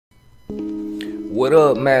What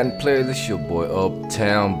up, Madden players? It's your boy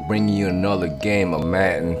Uptown, bringing you another game of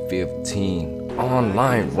Madden 15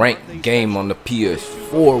 online ranked game on the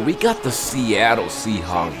PS4. We got the Seattle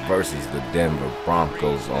Seahawks versus the Denver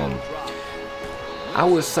Broncos. I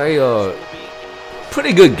would say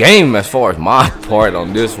pretty good game as far as my part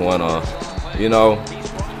on this one. You know,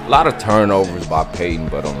 a lot of turnovers by Peyton,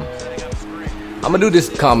 but I'm gonna do this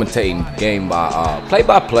commentating game by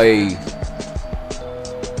play-by-play.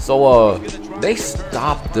 So they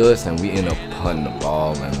stopped us and we end up punting the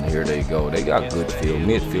ball, and here they go. They got good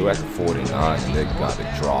midfield at the 49, and they got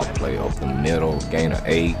a draw play up the middle, gain of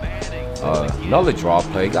 8. Another draw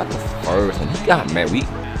play, got the first, and he got, man, we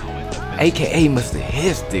AKA Mr.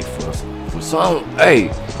 Head Stick for some.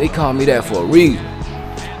 Hey, they call me that for a reason.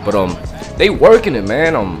 But they working it,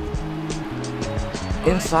 man.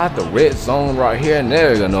 Inside the red zone right here, and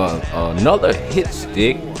there's another hit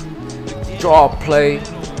stick, draw play.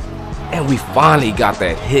 And we finally got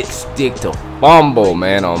that hit stick to fumble,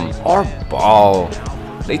 man. Our ball,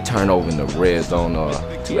 they turn over in the red zone.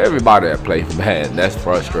 To everybody that plays Madden, that's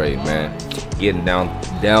frustrating, man. Getting down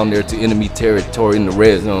there to enemy territory in the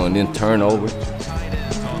red zone and then turn over.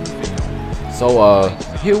 So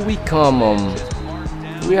here we come.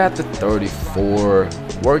 We at the 34.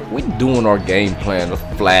 We doing our game plan, the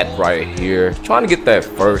flat right here, trying to get that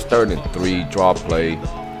first 3rd and 3 draw play.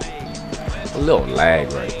 A little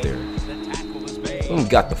lag right there. We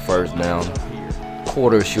got the first down.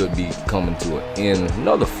 Quarter should be coming to an end.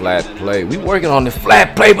 Another flat play. We working on the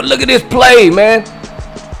flat play, but look at this play, man.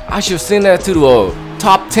 I should send that to the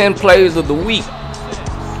top 10 plays of the week.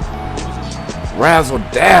 Razzle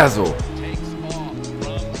dazzle.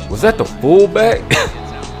 Was that the fullback?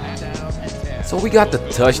 So we got the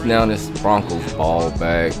touchdown. This Broncos ball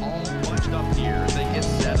back.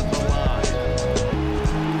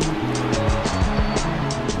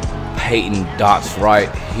 Peyton dots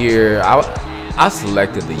right here. I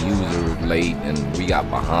selected the user late and we got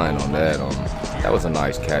behind on that. That was a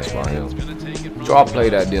nice catch by him. Draw play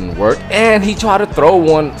that didn't work, and he tried to throw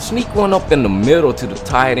one, sneak one up in the middle to the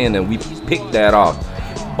tight end, and we picked that off.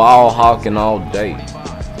 Ball hawking all day.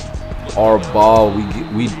 Our ball,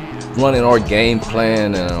 we running our game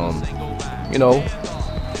plan, and you know,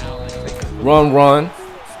 run.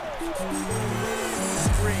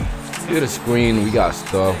 Hit a screen, we got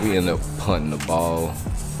stuff. We end up punting the ball.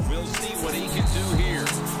 We'll see what he can do here.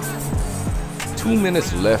 2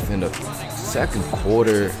 minutes left in the second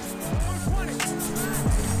quarter.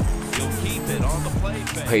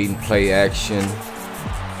 Peyton play action,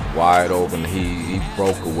 wide open. He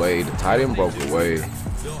broke away. The tight end broke away.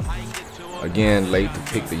 Again, late to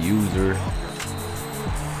pick the user.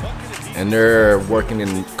 And they're working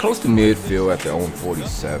in close to midfield at their own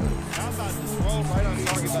 47.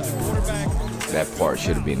 That part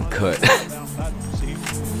should have been cut.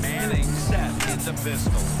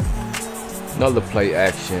 Another play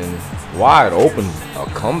action, wide open, a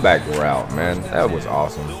comeback route, man. That was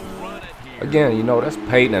awesome. Again, you know, that's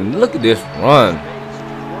Peyton, and look at this run.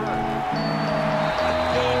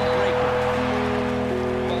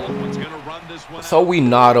 So we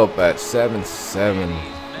knot up at 7-7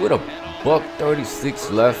 with a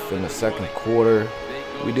 $1:36 left in the second quarter.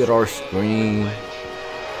 We did our screen,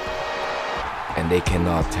 and they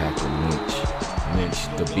cannot tackle Lynch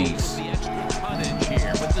the beast.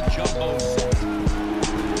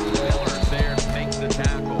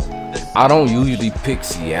 I don't usually pick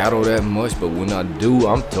Seattle that much, but when I do,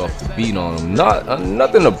 I'm tough to beat on them.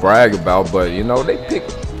 Nothing to brag about, but you know, they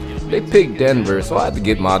picked Denver, so I had to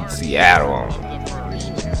get my Seattle on them.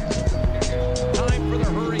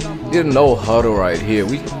 Did no huddle right here.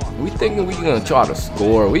 We thinking we gonna try to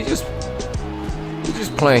score. We just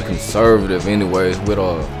playing conservative anyways with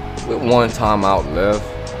one timeout left,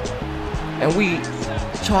 and we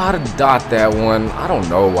try to dot that one. I don't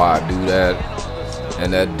know why I do that,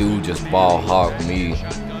 and that dude just ball hawked me.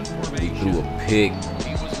 He threw a pick.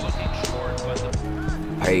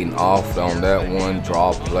 Peyton off on that one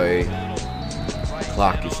draw play.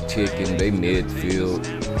 Clock is ticking. They midfield.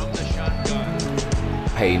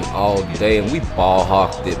 Peyton all day, and we ball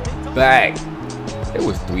hawked it back. There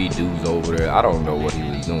was 3 dudes over there. I don't know what he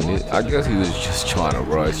was doing. I guess he was just trying to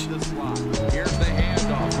rush.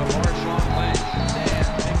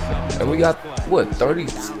 And we got, what, 30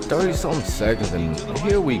 something seconds, and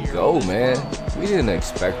here we go, man. We didn't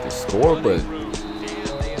expect to score, but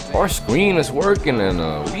our screen is working, and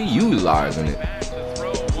we utilizing it.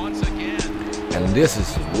 And this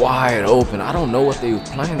is wide open. I don't know what they were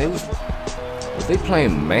playing. Was they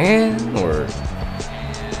playing man, or?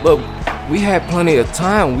 But we had plenty of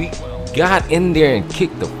time. We got in there and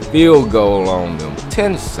kicked the field goal on them.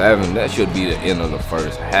 10-7. That should be the end of the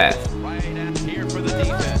first half. Here for the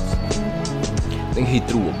defense. I think he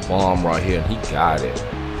threw a bomb right here and he got it.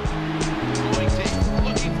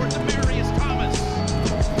 Looking for Demarius Thomas.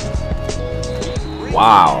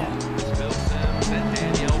 Wow.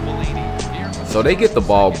 So they get the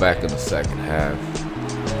ball back in the second half.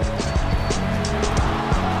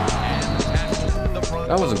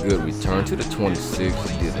 That was a good return to the 26.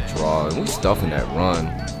 He did a draw, and we stuffing that run.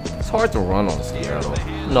 It's hard to run on Seattle.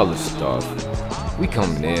 Another stuff. We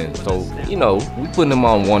coming in, so you know we putting them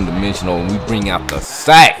on one-dimensional, and we bring out the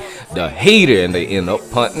sack, the hater, and they end up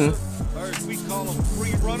punting. We call them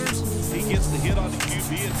free runners. He gets the hit on the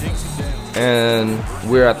QB and takes it down. And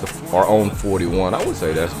we're at our own 41. I would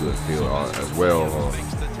say that's good field as well.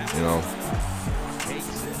 You know,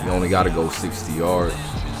 you only got to go 60 yards.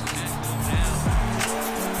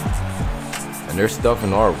 And they're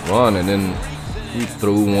stuffing our run, and then we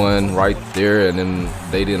threw one right there, and then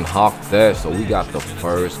they didn't hawk that, so we got the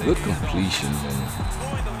first. Good completion,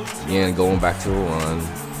 and again going back to a run.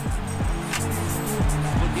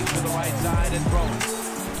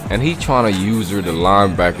 And he trying to use her, the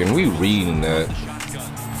linebacker, and we reading that.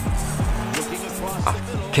 I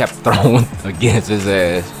kept throwing against his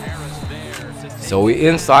ass. So we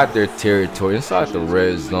inside their territory, inside the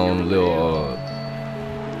red zone, little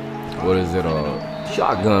what is it,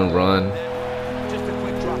 shotgun run.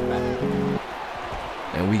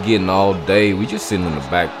 And we getting all day. We just sitting in the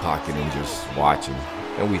back pocket and just watching.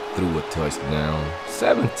 And we threw a touchdown.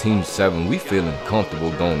 17-7. We feeling comfortable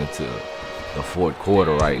going into the fourth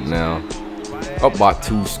quarter right now. Up by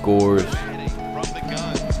 2 scores.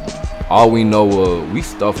 All we know, we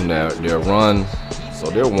stuffing their run, so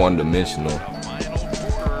they're one-dimensional.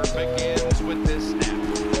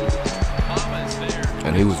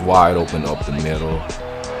 And he was wide open up the middle.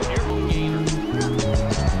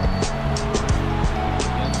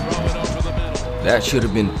 That should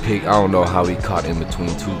have been picked. I don't know how he caught in between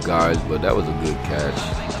 2 guys, but that was a good catch.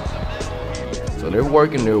 So they're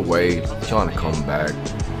working their way, trying to come back.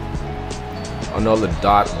 Another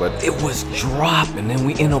dot, but it was dropped, and then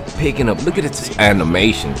we end up picking up. Look at this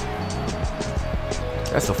animation.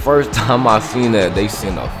 That's the first time I've seen that they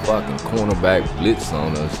send a fucking cornerback blitz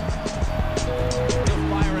on us.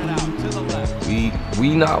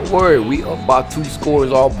 We not worried. We up by 2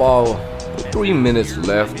 scores all ball. 3 minutes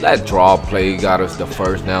left. That draw play got us the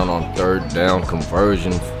first down on 3rd down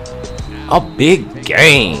conversion. A big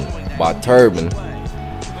game by Turbin.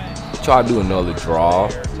 Try to do another draw.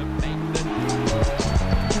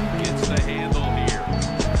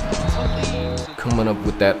 Coming up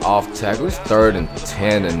with that off tackle. It's 3rd and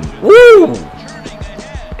 10, and woo!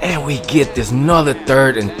 And we get this another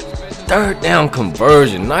 3rd down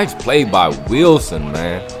conversion. Nice play by Wilson,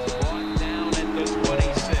 man.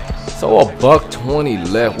 So a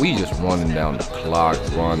 $1:20 left. We just running down the clock,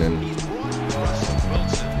 running.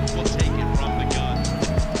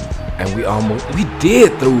 And we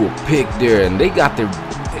did throw a pick there, and they got their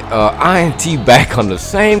INT back on the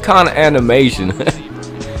same kind of animation.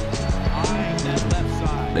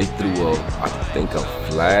 They threw I think a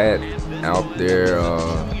flag out there.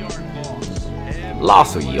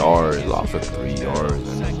 Loss of yards, loss of 3 yards,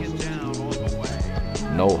 and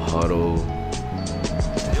no huddle.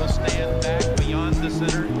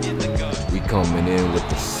 We coming in with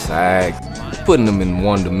the sack, putting them in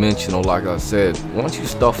one-dimensional. Like I said, once you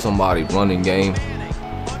stuff somebody running game,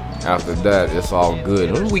 after that it's all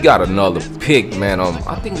good. And we got another pick, man.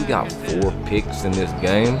 I think we got 4 picks in this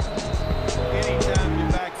game,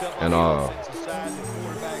 and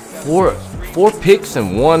 4 picks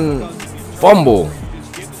and 1 fumble.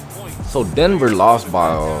 So Denver lost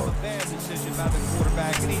by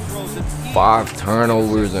 5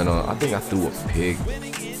 turnovers, and I think I threw a pick.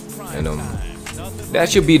 And that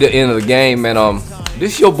should be the end of the game, man.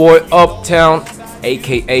 This your boy Uptown,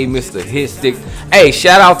 aka Mr. Hitstick. Hey,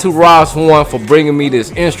 shout out to Rosswon for bringing me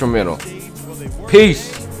this instrumental. Peace.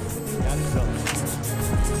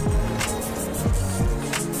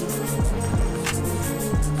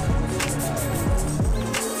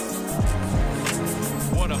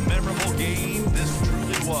 What a memorable game this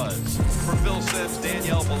truly was. For Phil Sims,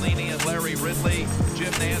 Danielle Bellini, and Larry Ridley,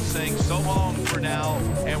 Jim Nance saying so long for now,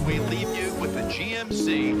 and we leave you with the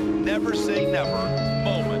GMC Never Say Never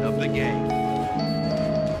moment of the game.